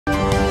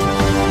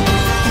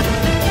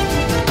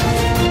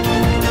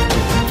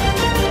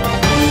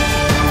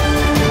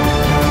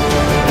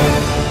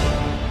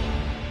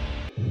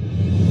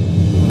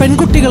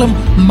പെൺകുട്ടികളും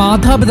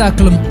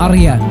മാതാപിതാക്കളും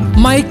അറിയാൻ.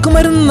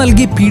 മയക്കുമരുന്ന്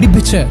നൽകി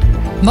പീഡിപ്പിച്ച്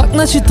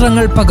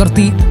നഗ്നചിത്രങ്ങൾ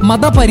പകർത്തി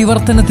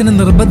മതപരിവർത്തനത്തിന്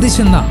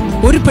നിർബന്ധിച്ചെന്ന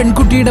ഒരു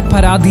പെൺകുട്ടിയുടെ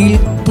പരാതിയിൽ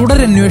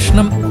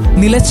തുടരന്വേഷണം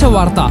നിലച്ച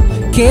വാർത്ത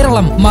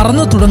കേരളം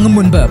മറന്നു തുടങ്ങും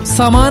മുൻപ്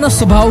സമാന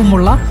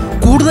സ്വഭാവമുള്ള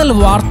കൂടുതൽ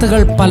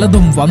വാർത്തകൾ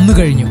പലതും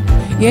വന്നുകഴിഞ്ഞു.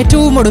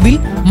 ഏറ്റവും ഒടുവിൽ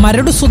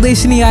മരട്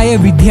സ്വദേശിനിയായ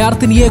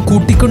വിദ്യാർത്ഥിനിയെ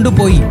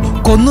കൂട്ടിക്കൊണ്ടുപോയി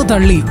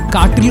കൊന്നുതള്ളി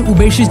കാട്ടിൽ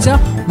ഉപേക്ഷിച്ച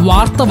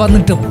വാർത്ത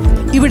വന്നിട്ടും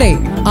ഇവിടെ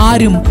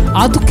ആരും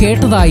അത്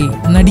കേട്ടതായി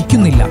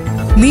നടിക്കുന്നില്ല.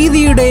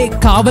 നീതിയുടെ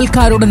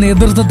കാവൽക്കാരുടെ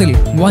നേതൃത്വത്തിൽ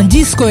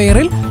വഞ്ചി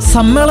സ്ക്വയറിൽ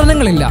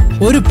സമ്മേളനങ്ങളില്ല.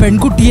 ഒരു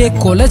പെൺകുട്ടിയെ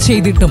കൊല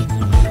ചെയ്തിട്ടും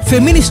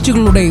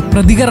ഫെമിനിസ്റ്റുകളുടെ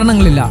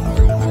പ്രതികരണങ്ങളില്ല.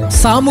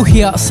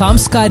 സാമൂഹ്യ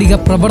സാംസ്കാരിക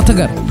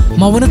പ്രവർത്തകർ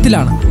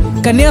മൗനത്തിലാണ്.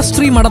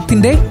 കന്യാസ്ത്രീ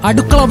മഠത്തിന്റെ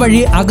അടുക്കള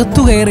വഴി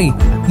അകത്തുകയറി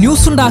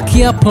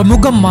ന്യൂസുണ്ടാക്കിയ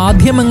പ്രമുഖ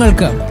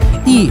മാധ്യമങ്ങൾക്ക്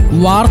ഈ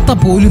വാർത്ത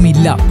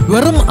പോലുമില്ല.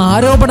 വെറും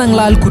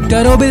ആരോപണങ്ങളാൽ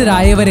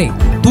കുറ്റാരോപിതരായവരെ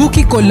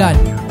തൂക്കിക്കൊല്ലാൻ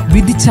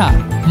വിധിച്ച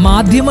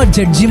മാധ്യമ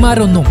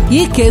ജഡ്ജിമാരൊന്നും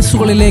ഈ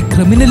കേസുകളിലെ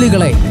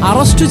ക്രിമിനലുകളെ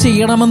അറസ്റ്റ്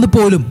ചെയ്യണമെന്ന്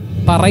പോലും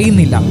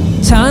പറയുന്നില്ല.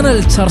 ചാനൽ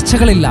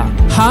ചർച്ചകളില്ല,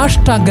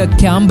 ഹാഷ്ടാഗ്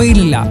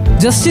ക്യാമ്പയിനില്ല,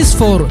 ജസ്റ്റിസ്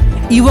ഫോർ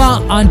ഇവ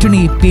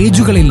ആന്റണി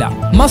പേജുകളില്ല.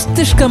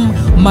 മസ്തിഷ്കം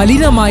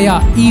മലിനമായ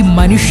ഈ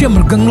മനുഷ്യ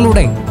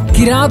മൃഗങ്ങളുടെ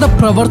കിരാത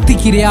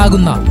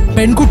പ്രവർത്തിക്കിരയാകുന്ന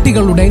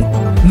പെൺകുട്ടികളുടെ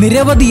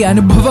നിരവധി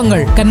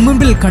അനുഭവങ്ങൾ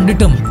കൺമുമ്പിൽ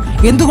കണ്ടിട്ടും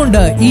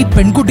എന്തുകൊണ്ട് ഈ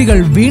പെൺകുട്ടികൾ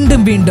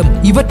വീണ്ടും വീണ്ടും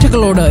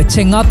ഇവറ്റകളോട്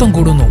ചെങ്ങാത്തം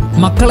കൂടുന്നു?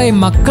 മക്കളെ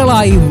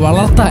മക്കളായി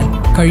വളർത്താൻ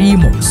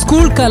കഴിയുമോ?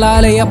 സ്കൂൾ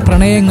കലാലയ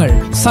പ്രണയങ്ങൾ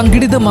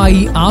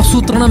സംഘടിതമായി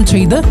ആസൂത്രണം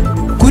ചെയ്ത്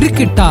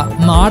കുരുക്കിട്ട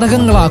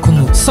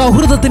നാടകങ്ങളാക്കുന്നു.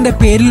 സൗഹൃദത്തിന്റെ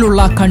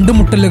പേരിലുള്ള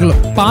കണ്ടുമുട്ടലുകളും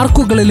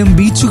പാർക്കുകളിലും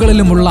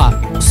ബീച്ചുകളിലുമുള്ള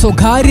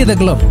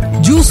സ്വകാര്യതകളും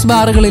ജ്യൂസ്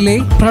ബാറുകളിലെ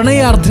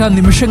പ്രണയാർദ്ര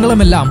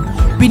നിമിഷങ്ങളുമെല്ലാം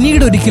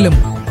പിന്നീട് ഒരിക്കലും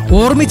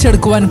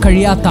ഓർമ്മിച്ചെടുക്കുവാൻ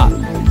കഴിയാത്ത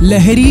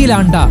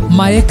ലഹരിയിലാണ്ട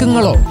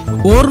മയക്കങ്ങളോ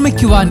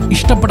ഓർമ്മിക്കുവാൻ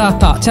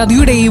ഇഷ്ടപ്പെടാത്ത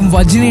ചതിയുടെയും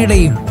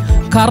വഞ്ചനയുടെയും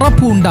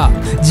കറപ്പൂണ്ട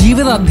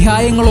ജീവിത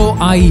അധ്യായങ്ങളോ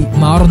ആയി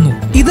മാറുന്നു.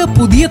 ഇത്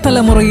പുതിയ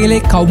തലമുറയിലെ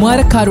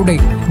കൗമാരക്കാരുടെ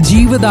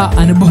ജീവിത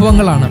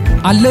അനുഭവങ്ങളാണ്.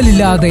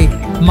 അല്ലലില്ലാതെ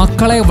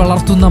മക്കളെ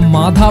വളർത്തുന്ന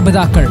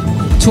മാതാപിതാക്കൾ,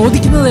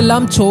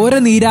 ചോദിക്കുന്നതെല്ലാം ചോര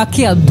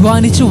നീരാക്കി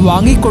അധ്വാനിച്ച്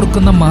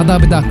വാങ്ങിക്കൊടുക്കുന്ന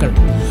മാതാപിതാക്കൾ,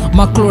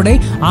 മക്കളുടെ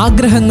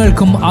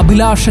ആഗ്രഹങ്ങൾക്കും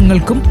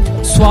അഭിലാഷങ്ങൾക്കും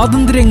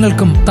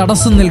സ്വാതന്ത്ര്യങ്ങൾക്കും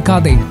തടസ്സം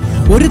നിൽക്കാതെ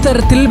ഒരു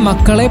തരത്തിൽ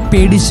മക്കളെ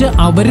പേടിച്ച്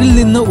അവരിൽ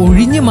നിന്ന്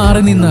ഒഴിഞ്ഞു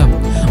മാറി നിന്ന്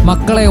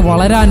മക്കളെ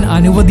വളരാൻ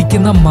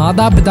അനുവദിക്കുന്ന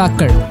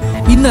മാതാപിതാക്കൾ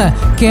ഇന്ന്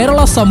കേരള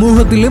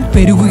സമൂഹത്തിലും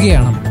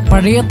പെരുകുകയാണ്.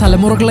 പഴയ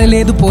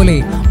തലമുറകളിലേതുപോലെ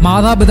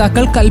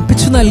മാതാപിതാക്കൾ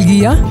കൽപ്പിച്ചു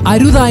നൽകിയ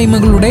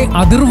അരുതായ്മകളുടെ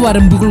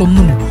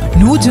അതിർവരമ്പുകളൊന്നും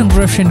ന്യൂ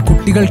ജനറേഷൻ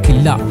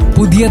കുട്ടികൾക്കില്ല.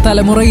 പുതിയ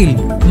തലമുറയിൽ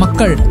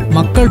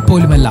മക്കൾ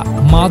പോലുമല്ല.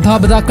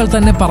 മാതാപിതാക്കൾ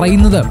തന്നെ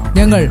പറയുന്നത്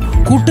ഞങ്ങൾ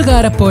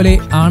കൂട്ടുകാരെ പോലെ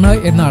ആണ്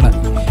എന്നാണ്.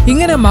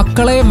 ഇങ്ങനെ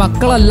മക്കളെ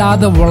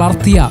മക്കളല്ലാതെ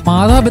വളർത്തിയ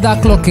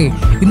മാതാപിതാക്കളൊക്കെ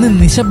ഇന്ന്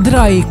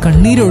നിശബ്ദരായി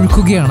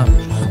കണ്ണീരൊഴുക്കുകയാണ്.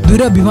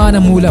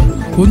 ദുരഭിമാനം മൂലം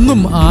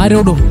ഒന്നും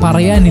ആരോടും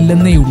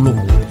പറയാനില്ലെന്നേയുള്ളൂ.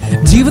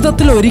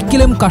 ജീവിതത്തിൽ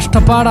ഒരിക്കലും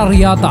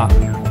കഷ്ടപ്പാടറിയാത്ത,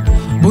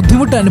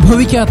 ബുദ്ധിമുട്ട്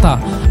അനുഭവിക്കാത്ത,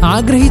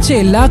 ആഗ്രഹിച്ച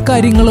എല്ലാ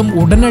കാര്യങ്ങളും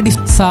ഉടനടി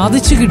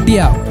സാധിച്ചു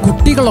കിട്ടിയ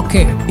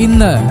കുട്ടികളൊക്കെ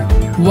ഇന്ന്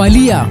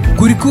വലിയ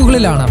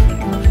കുരുക്കുകളിലാണ്.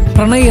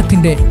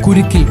 പ്രണയത്തിന്റെ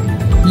കുരുക്കിൽ,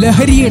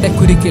 ലഹരിയുടെ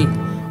കുരുക്കിൽ,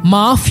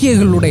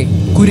 മാഫിയകളുടെ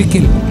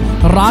കുരുക്കിൽ,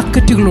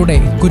 റാക്കറ്റുകളുടെ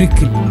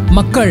കുരുക്കിൽ.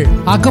 മക്കൾ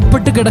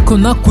അകപ്പെട്ട്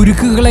കിടക്കുന്ന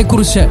കുരുക്കുകളെ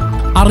കുറിച്ച്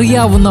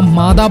അറിയാവുന്ന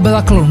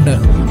മാതാപിതാക്കളുണ്ട്.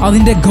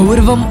 അതിന്റെ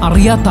ഗൗരവം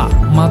അറിയാത്ത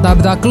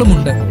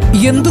മാതാപിതാക്കളുമുണ്ട്.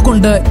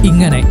 എന്തുകൊണ്ട്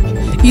ഇങ്ങനെ?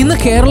 ഇന്ന്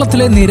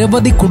കേരളത്തിലെ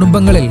നിരവധി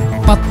കുടുംബങ്ങളിൽ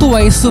 10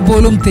 വയസ്സ്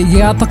പോലും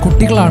തികയാത്ത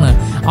കുട്ടികളാണ്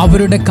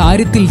അവരുടെ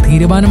കാര്യത്തിൽ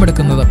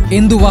തീരുമാനമെടുക്കുന്നത്.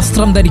 എന്തു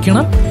വസ്ത്രം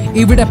ധരിക്കണം,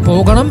 എവിടെ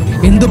പോകണം,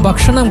 എന്തു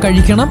ഭക്ഷണം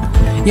കഴിക്കണം,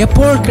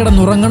 എപ്പോൾ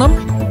കിടന്നുറങ്ങണം,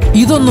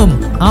 ഇതൊന്നും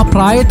ആ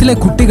പ്രായത്തിലെ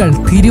കുട്ടികൾ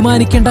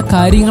തീരുമാനിക്കേണ്ട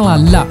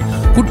കാര്യങ്ങളല്ല.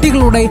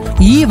 കുട്ടികളുടെ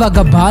ഈ വക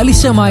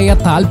ബാലിശമായ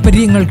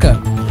താല്പര്യങ്ങൾക്ക്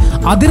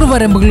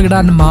അതിർവരമ്പുകൾ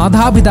ഇടാൻ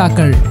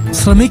മാതാപിതാക്കൾ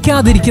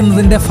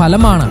ശ്രമിക്കാതിരിക്കുന്നതിന്റെ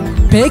ഫലമാണ്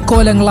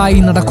പേക്കോലങ്ങളായി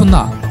നടക്കുന്ന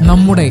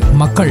നമ്മുടെ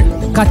മക്കൾ.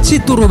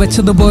 കച്ചിത്തുറു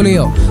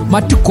വെച്ചതുപോലെയോ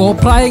മറ്റു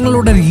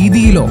കോപ്രായങ്ങളുടെ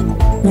രീതിയിലോ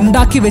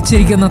ഉണ്ടാക്കി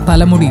വെച്ചിരിക്കുന്ന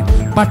തലമുടി,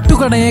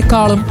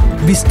 പട്ടുകടയേക്കാളും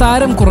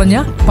വിസ്താരം കുറഞ്ഞ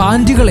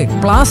പാൻറ്റുകളെ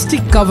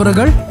പ്ലാസ്റ്റിക്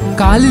കവറുകൾ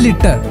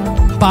കാലിലിട്ട്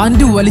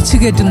പാൻറ് വലിച്ചു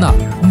കയറ്റുന്ന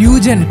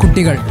ന്യൂജൻ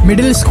കുട്ടികൾ,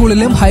 മിഡിൽ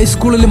സ്കൂളിലും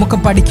ഹൈസ്കൂളിലുമൊക്കെ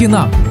പഠിക്കുന്ന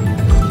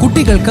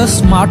കുട്ടികൾക്ക്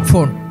സ്മാർട്ട്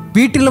ഫോൺ,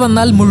 വീട്ടിൽ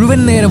വന്നാൽ മുഴുവൻ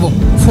നേരവും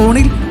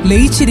ഫോണിൽ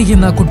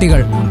ലയിച്ചിരിക്കുന്ന കുട്ടികൾ,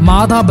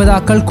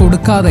 മാതാപിതാക്കൾ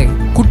കൊടുക്കാതെ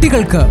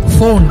കുട്ടികൾക്ക്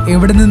ഫോൺ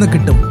എവിടെ നിന്ന്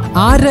കിട്ടും?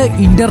 ആര്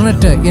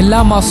ഇന്റർനെറ്റ് എല്ലാ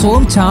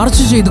മാസവും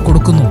ചാർജ് ചെയ്ത്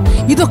കൊടുക്കുന്നു?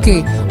 ഇതൊക്കെ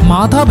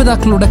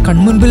മാതാപിതാക്കളുടെ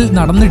കൺമുൻപിൽ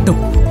നടന്നിട്ടും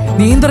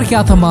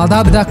നിയന്ത്രിക്കാത്ത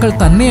മാതാപിതാക്കൾ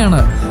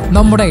തന്നെയാണ്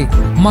നമ്മുടെ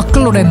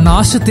മക്കളുടെ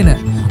നാശത്തിന്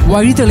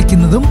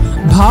വഴിതെളിക്കുന്നതും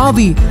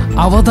ഭാവി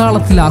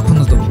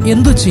അവതാളത്തിലാക്കുന്നതും.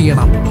 എന്തു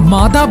ചെയ്യണം?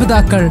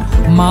 മാതാപിതാക്കൾ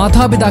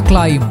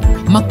മാതാപിതാക്കളായും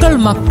മക്കൾ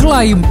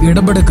മക്കളായും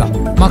ഇടപെടുക.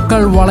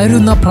 മക്കൾ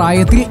വളരുന്ന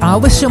പ്രായത്തിൽ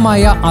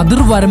ആവശ്യമായ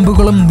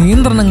അതിർവരമ്പുകളും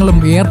നിയന്ത്രണങ്ങളും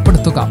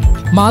ഏർപ്പെടുത്തുക.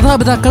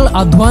 മാതാപിതാക്കൾ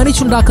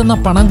അധ്വാനിച്ചുണ്ടാക്കുന്ന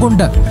പണം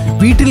കൊണ്ട്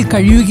വീട്ടിൽ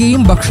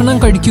കഴിയുകയും ഭക്ഷണം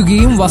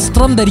കഴിക്കുകയും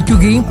വസ്ത്രം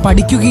ധരിക്കുകയും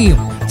പഠിക്കുകയും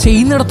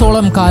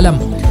ചെയ്യുന്നിടത്തോളം കാലം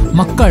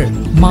മക്കൾ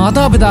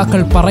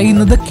മാതാപിതാക്കൾ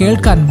പറയുന്നത്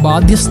കേൾക്കാൻ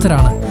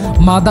ബാധ്യസ്ഥരാണ്.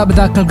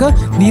 മാതാപിതാക്കൾക്ക്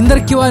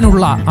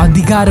നിയന്ത്രിക്കുവാനുള്ള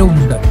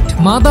അധികാരവുമുണ്ട്.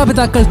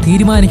 മാതാപിതാക്കൾ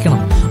തീരുമാനിക്കണം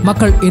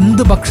മക്കൾ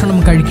എന്ത്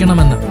ഭക്ഷണം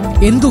കഴിക്കണമെന്ന്,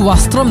 എന്തു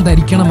വസ്ത്രം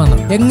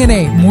ധരിക്കണമെന്ന്,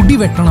 എങ്ങനെ മുടി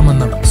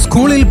വെട്ടണമെന്ന്,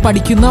 സ്കൂളിൽ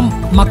പഠിക്കുന്ന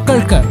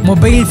മക്കൾക്ക്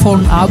മൊബൈൽ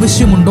ഫോൺ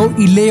ആവശ്യമുണ്ടോ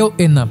ഇല്ലയോ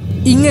എന്ന്.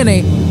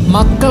 ഇങ്ങനെ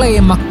മക്കളെ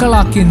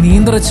മക്കളാക്കി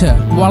നിയന്ത്രിച്ച്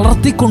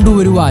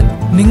വളർത്തിക്കൊണ്ടുവരുവാൻ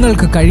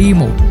നിങ്ങൾക്ക്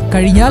കഴിയുമോ?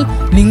 കഴിഞ്ഞാൽ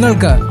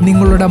നിങ്ങൾക്ക്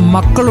നിങ്ങളുടെ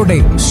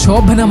മക്കളുടെ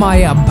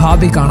ശോഭനമായ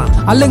ഭാവി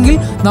കാണാം. അല്ലെങ്കിൽ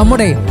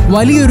നമ്മുടെ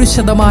വലിയൊരു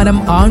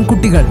ശതമാനം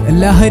ആൺകുട്ടികൾ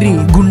ലഹരി,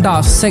 ഗുണ്ട,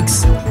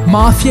 സെക്സ്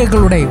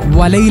മാഫിയകളുടെ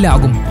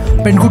വലയിലാകും.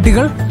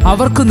 പെൺകുട്ടികൾ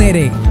അവർക്ക്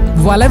നേരെ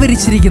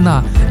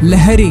വലവിരിച്ചിരിക്കുന്ന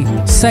ലഹരി,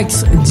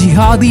 സെക്സ്,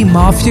 ജിഹാദി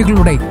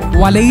മാഫിയകളുടെ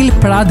വലയിൽ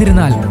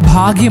പെടാതിരുന്നാൽ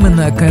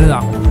ഭാഗ്യമെന്ന്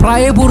കരുതാം.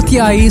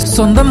 പ്രായപൂർത്തിയായി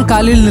സ്വന്തം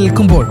കാലിൽ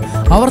നിൽക്കുമ്പോൾ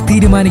അവർ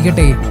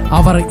തീരുമാനിക്കട്ടെ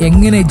അവർ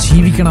എങ്ങനെ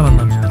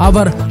ജീവിക്കണമെന്ന്.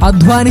 അവർ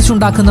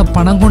അധ്വാനിച്ചുണ്ടാക്കുന്ന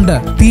പണം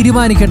കൊണ്ട്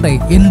തീരുമാനിക്കട്ടെ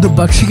എന്തു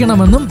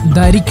ഭക്ഷിക്കണമെന്നും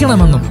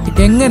ധരിക്കണമെന്നും,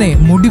 എങ്ങനെ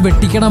മുടി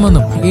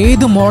വെട്ടിക്കണമെന്നും,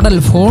 ഏത് മോഡൽ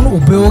ഫോൺ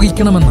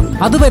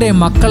ഉപയോഗിക്കണമെന്നും. അതുവരെ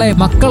മക്കളെ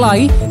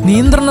മക്കളായി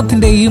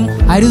നിയന്ത്രണത്തിന്റെയും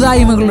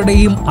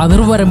അരുതായ്മകളുടെയും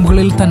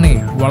അതിർവരമ്പുകളിൽ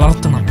തന്നെ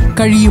വളർത്തണം.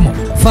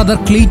 കഴിയുമോ? Father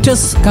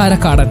Cletus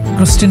Karakkadan,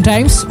 Christian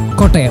times,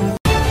 Kottayam.